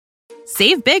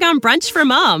Save big on brunch for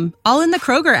mom, all in the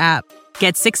Kroger app.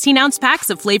 Get 16-ounce packs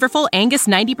of flavorful Angus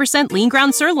 90% lean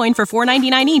ground sirloin for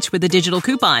 $4.99 each with a digital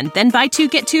coupon. Then buy 2,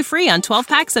 get 2 free on 12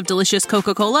 packs of delicious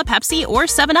Coca-Cola, Pepsi, or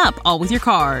 7-Up, all with your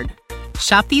card.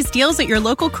 Shop these deals at your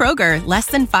local Kroger, less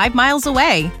than 5 miles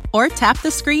away. Or tap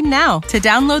the screen now to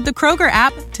download the Kroger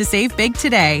app to save big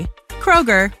today.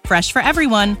 Kroger, fresh for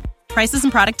everyone. Prices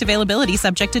and product availability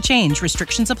subject to change.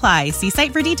 Restrictions apply. See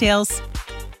site for details.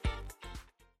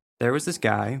 There was this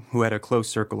guy who had a close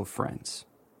circle of friends.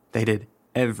 They did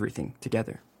everything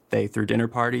together. They threw dinner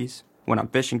parties, went on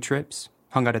fishing trips,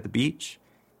 hung out at the beach.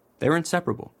 They were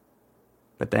inseparable.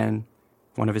 But then,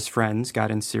 one of his friends got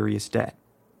in serious debt.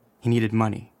 He needed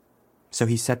money. So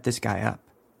he set this guy up,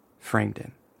 framed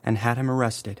him, and had him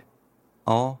arrested.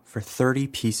 All for 30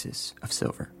 pieces of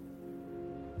silver.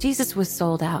 Jesus was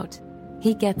sold out.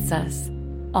 He gets us.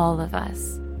 All of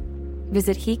us.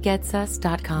 Visit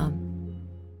hegetsus.com.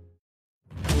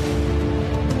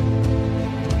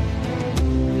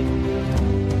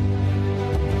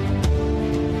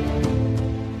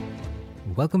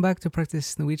 Welcome back to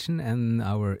Practice Norwegian and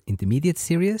our intermediate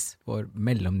series, vår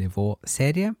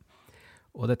mellomnivå-serie.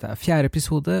 Og dette er 4.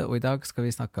 episode, og I dag skal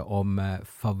vi snakke om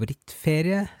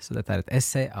favorittferie. Så dette er et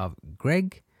essay av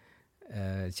Greg.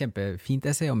 Kjempefint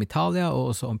essay om Italia,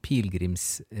 og også om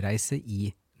pilgrimsreise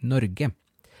I Norge.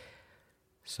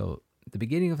 So, the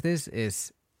beginning of this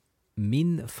is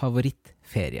min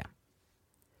favorittferie.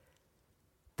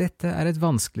 Dette er et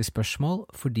vanskelig spørsmål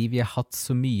fordi vi har hatt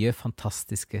så mye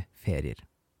fantastiske ferier.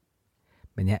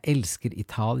 Men jeg elsker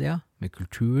Italia med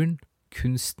kulturen,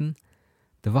 kunsten,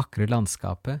 det vakre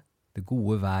landskapet, det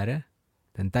gode været,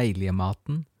 den deilige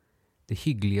maten, det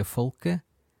hyggelige folket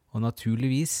og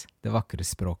naturligvis det vakre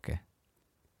språket.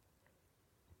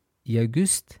 I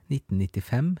august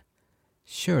 1995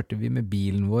 kjørte vi med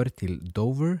bilen vår til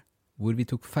Dover, hvor vi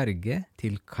tok ferge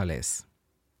til Calais.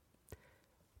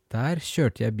 Der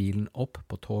kjørte jeg bilen opp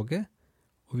på toget,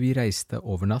 og vi reiste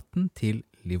over natten til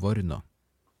Livorno.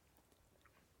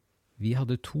 Vi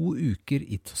hadde 2 uker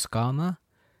I Toskana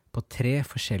på 3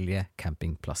 forskjellige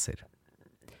campingplasser.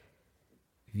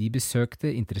 Vi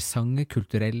besøkte interessante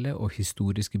kulturelle og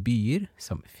historiske byer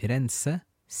som Firenze,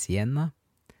 Siena,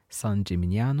 San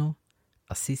Gimignano,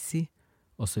 Assisi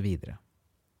og så videre.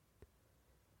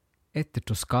 Etter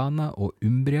Toskana og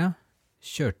Umbria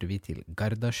kjørte vi til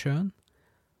Gardasjøen,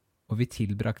 og vi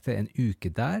tilbrakte en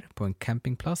uke der på en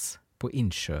campingplass på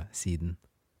innsjøsiden.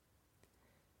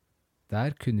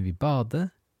 Der kunne vi bade,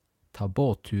 ta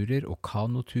båtturer og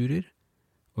kanoturer,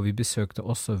 og vi besøkte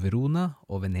også Verona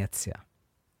og Venezia.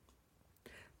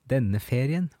 Denne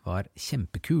ferien var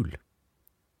kjempekul.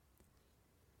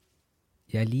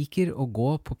 Jeg liker å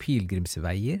gå på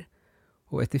pilgrimsveier,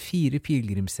 og etter 4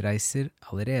 pilgrimsreiser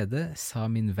allerede sa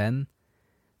min venn,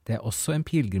 det er også en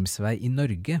pilgrimsvei I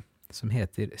Norge, som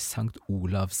heter Sankt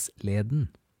Olavsleden.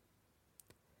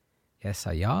 Jeg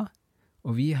sa ja,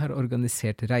 og vi har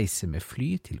organisert reise med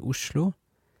fly til Oslo,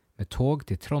 med tog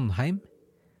til Trondheim,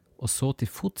 og så til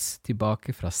fots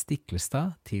tilbake fra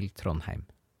Stiklestad til Trondheim.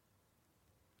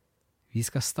 Vi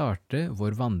skal starte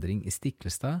vår vandring I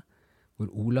Stiklestad, hvor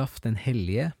Olaf den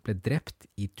Hellige ble drept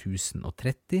I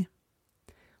 1030,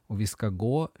 og vi skal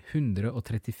gå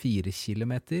 134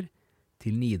 kilometer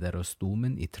til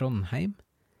Nidarosdomen I Trondheim,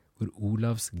 hvor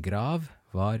Olavs grav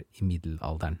var I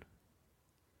middelalderen.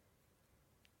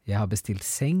 Jeg har bestilt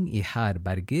seng I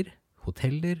herberger,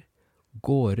 hoteller,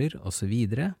 gårder og så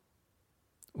videre,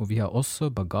 og vi har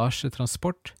også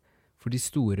bagasjetransport for de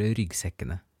store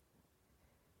ryggsekkene.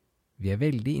 Vi er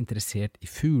veldig interessert I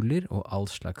fugler og all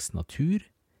slags natur,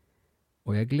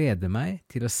 og jeg gleder meg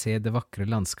til å se det vakre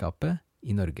landskapet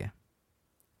I Norge.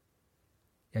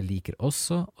 Jeg liker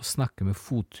også å snakke med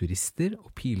fotturister og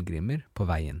pilgrimer på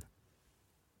veien.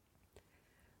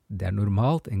 Det er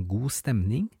normalt en god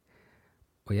stemning,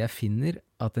 og jeg finner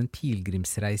at en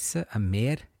pilgrimsreise er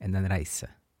mer enn en reise.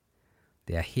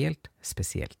 Det er helt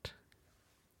spesielt.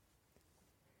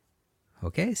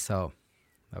 Okay, so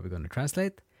now we're going to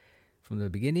translate from the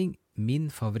beginning. Min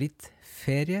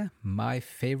favorittferie, my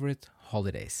favorite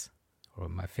holidays, or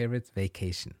my favorite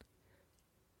vacation.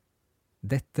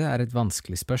 Dette er et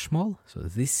vanskelig spørsmål, so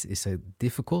this is a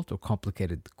difficult or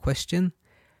complicated question,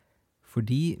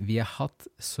 fordi vi har hatt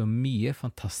så mye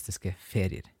fantastiske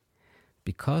ferier.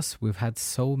 Because we've had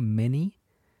so many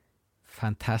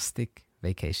fantastic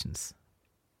vacations.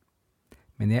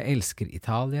 Men jeg elsker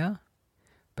Italia,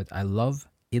 but I love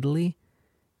Italy,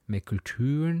 med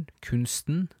kulturen,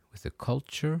 kunsten, with the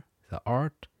culture, the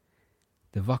art,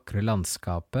 det vakre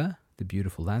landskapet, the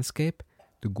beautiful landscape,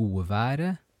 det gode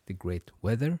været, the great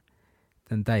weather,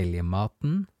 den deilige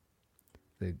maten,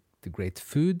 the the great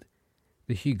food,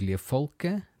 det hyggelige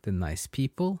folket, the nice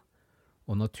people,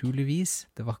 og naturligvis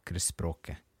det vakre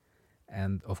språket.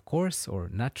 And of course, or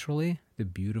naturally, the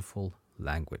beautiful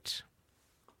language.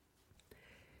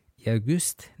 I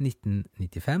august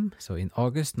 1995, so in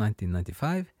August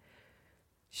 1995,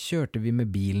 kjørte vi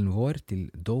med bilen vår til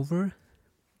Dover.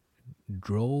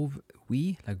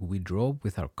 We drove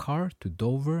with our car to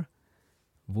Dover,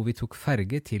 hvor vi tok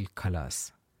ferge til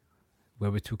Calais,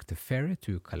 where we took the ferry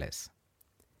to Calais.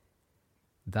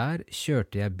 Der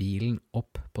kjørte jeg bilen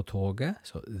opp på toget,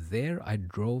 so there I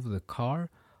drove the car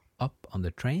up on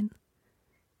the train,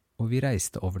 og vi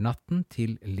reiste over natten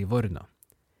til Livorno.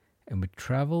 And we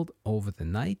traveled over the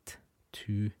night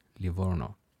to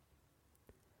Livorno.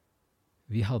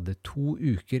 Vi hadde 2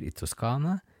 uker i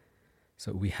Toskana,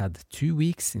 so we had 2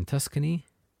 weeks in Tuscany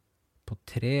på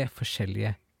 3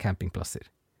 forskjellige campingplasser,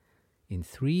 in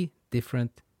 3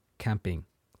 different camping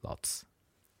lots.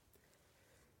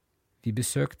 Vi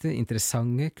besøkte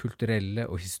interessante kulturelle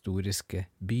og historiske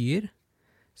byer,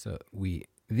 so we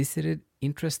visited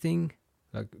interesting,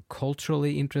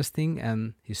 culturally interesting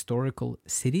and historical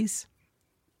cities,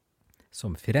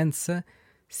 som Firenze,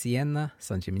 Siena,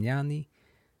 San Gimignano,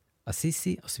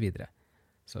 Assisi, og så videre.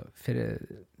 So,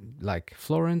 like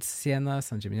Florence, Siena,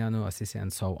 San Gimignano, Assisi,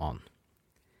 and so on.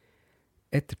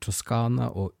 Etter Toskana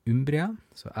og Umbria,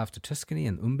 so after Tuscany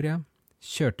and Umbria,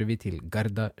 kjørte vi til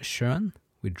Garda-sjøen.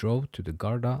 We drove to the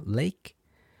Garda Lake,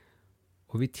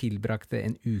 og vi tilbrakte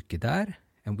en uke der,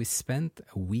 and we spent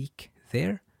a week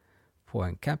there på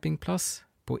en campingplass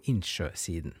på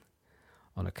innsjøsiden,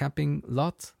 on a camping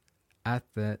lot at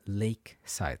the lake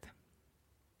side.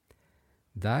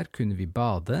 Der kunne vi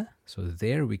bade, so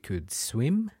there we could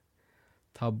swim,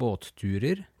 ta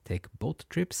båtturer, take boat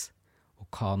trips, og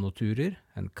kanoturer,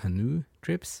 and canoe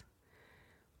trips,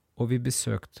 og vi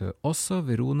besøkte også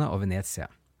Verona og Venezia.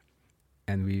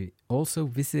 And we also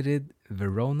visited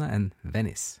Verona and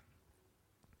Venice.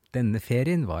 Denne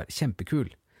ferien var kjempekul,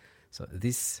 so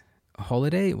this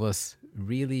holiday was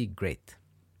really great.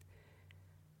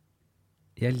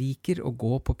 Jeg liker å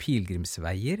gå på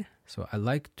pilgrimsveier, so I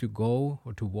like to go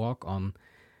or to walk on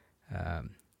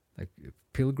like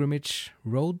pilgrimage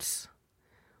roads,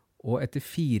 og etter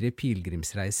 4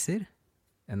 pilgrimsreiser,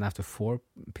 and after 4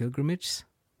 pilgrimages,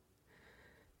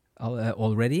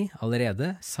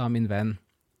 allerede, sa min venn,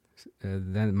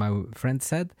 then my friend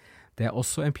said, det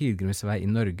også en pilgrimsvei i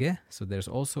Norge, so there's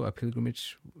also a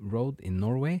pilgrimage road in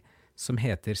Norway, som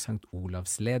heter Sankt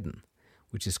Olavsleden,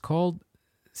 which is called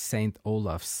St.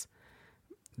 Olav's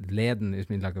Leden, it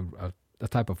means like a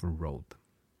type of a road.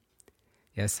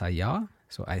 Jeg sa ja,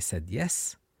 so I said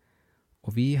yes,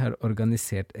 og vi har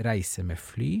organisert reise med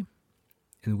fly,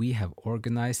 and we have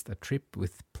organized a trip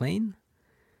with plane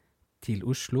til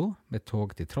Oslo med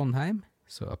tog til Trondheim,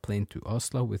 so a plane to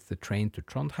Oslo with the train to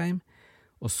Trondheim,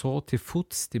 og så til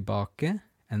fots tilbake,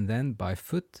 and then by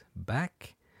foot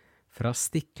back fra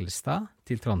Stiklestad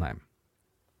til Trondheim.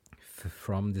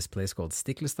 From this place called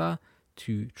Stiklestad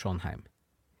to Trondheim.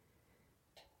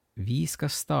 Vi skal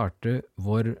starte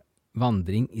vår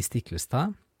vandring i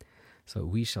Stiklestad, so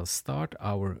we shall start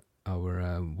our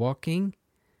walking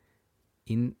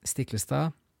in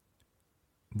Stiklestad,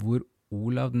 hvor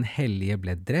Olav den Hellige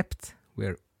ble drept,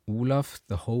 where Olav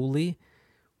the Holy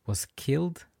was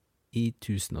killed i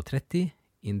 1030,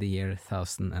 in the year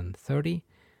 1030,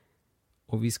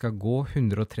 og vi skal gå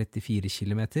 134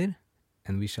 kilometer,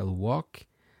 and we shall walk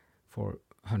for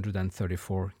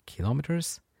 134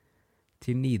 kilometers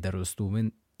til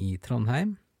Nidarosdomen i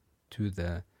Trondheim, to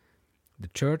the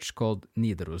church called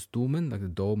Nidarosdomen, like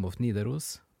the Dome of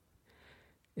Nidaros,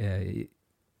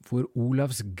 hvor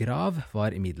Olavs grav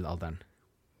var i middelalderen,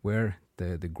 where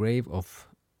the grave of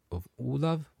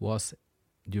Olav was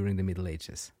during the Middle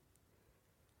Ages.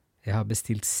 Jeg har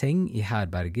bestilt seng i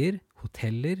herberger,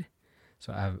 hoteller,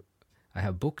 so I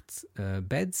have booked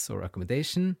beds or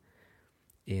accommodation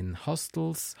in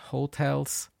hostels,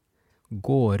 hotels,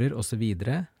 gårder og så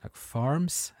videre, like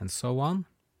farms and so on.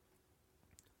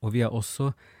 Og vi har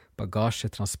også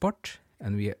bagasjetransport,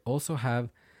 and we also have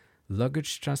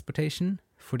luggage transportation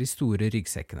for de store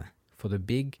ryggsekkene, for the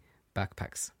big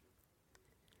backpacks.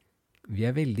 Vi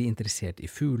er veldig interessert i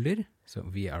fugler, so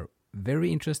we are very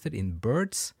interested in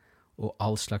birds og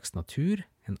all slags natur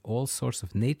and all sorts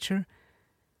of nature,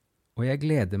 og jeg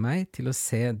gleder meg til å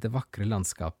se det vakre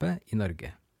landskapet i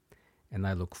Norge. And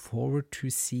I look forward to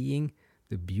seeing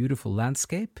the beautiful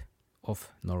landscape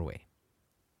of Norway.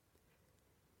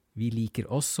 Vi liker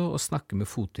også å snakke med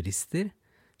fotturister,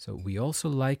 so we also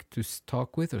like to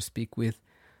talk with or speak with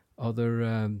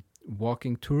other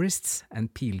walking tourists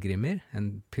and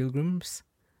pilgrims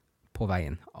på på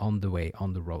veien, on the way,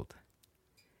 on the road.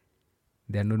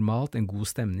 Det er normalt en god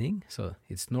stemning, så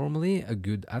it's normally a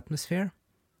good atmosphere.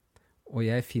 Og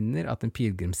jeg finner at en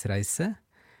pilgrimsreise,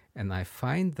 and I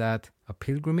find that a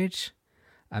pilgrimage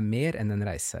er mer enn en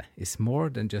reise, is more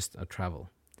than just a travel.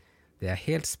 Det er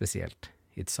helt spesielt.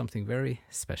 It's something very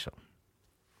special.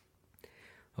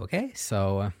 Okay,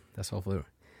 so that's all for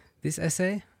this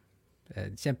essay.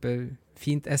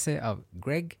 Kjempefint essay av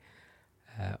Greg.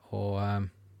 Og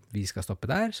vi skal stoppe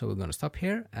der, so we're going to stop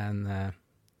here, and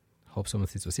hope some of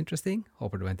this was interesting.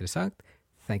 Håper det var interessant.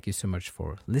 Thank you so much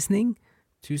for listening.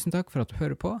 Tusen takk for at du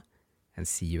hører på, and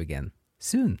see you again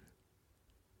soon.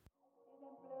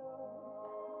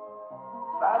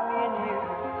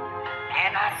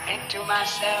 And I think to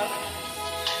myself,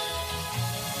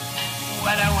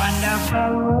 what a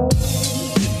wonderful world.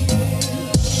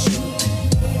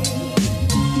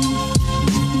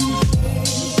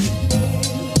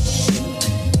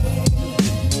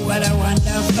 What a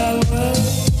wonderful world.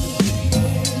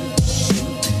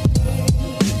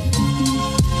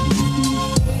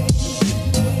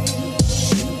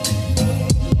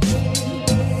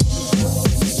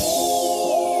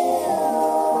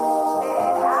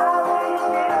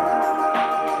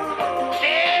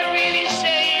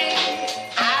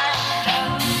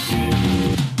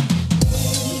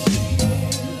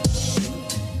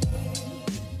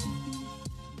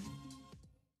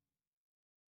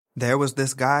 There was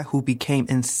this guy who became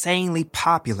insanely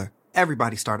popular.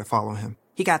 Everybody started following him.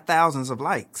 He got thousands of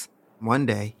likes. One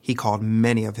day, he called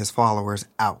many of his followers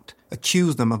out,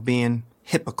 accused them of being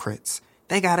hypocrites.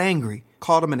 They got angry,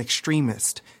 called him an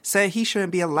extremist, said he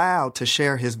shouldn't be allowed to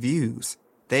share his views.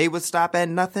 They would stop at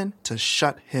nothing to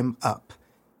shut him up.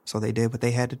 So they did what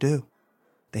they had to do.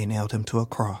 They nailed him to a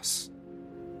cross.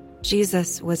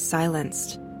 Jesus was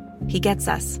silenced. He gets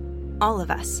us. All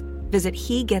of us. Visit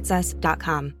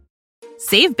hegetsus.com.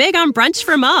 Save big on brunch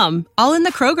for mom, all in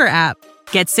the Kroger app.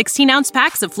 Get 16-ounce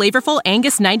packs of flavorful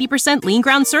Angus 90% lean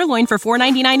ground sirloin for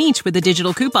 $4.99 each with a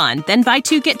digital coupon. Then buy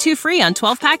 2, get 2 free on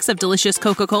 12 packs of delicious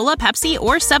Coca-Cola, Pepsi,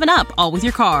 or 7-Up, all with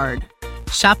your card.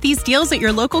 Shop these deals at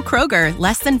your local Kroger,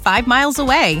 less than 5 miles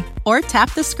away. Or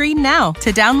tap the screen now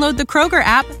to download the Kroger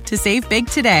app to save big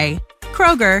today.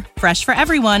 Kroger, fresh for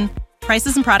everyone.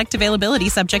 Prices and product availability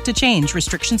subject to change.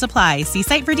 Restrictions apply. See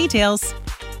site for details.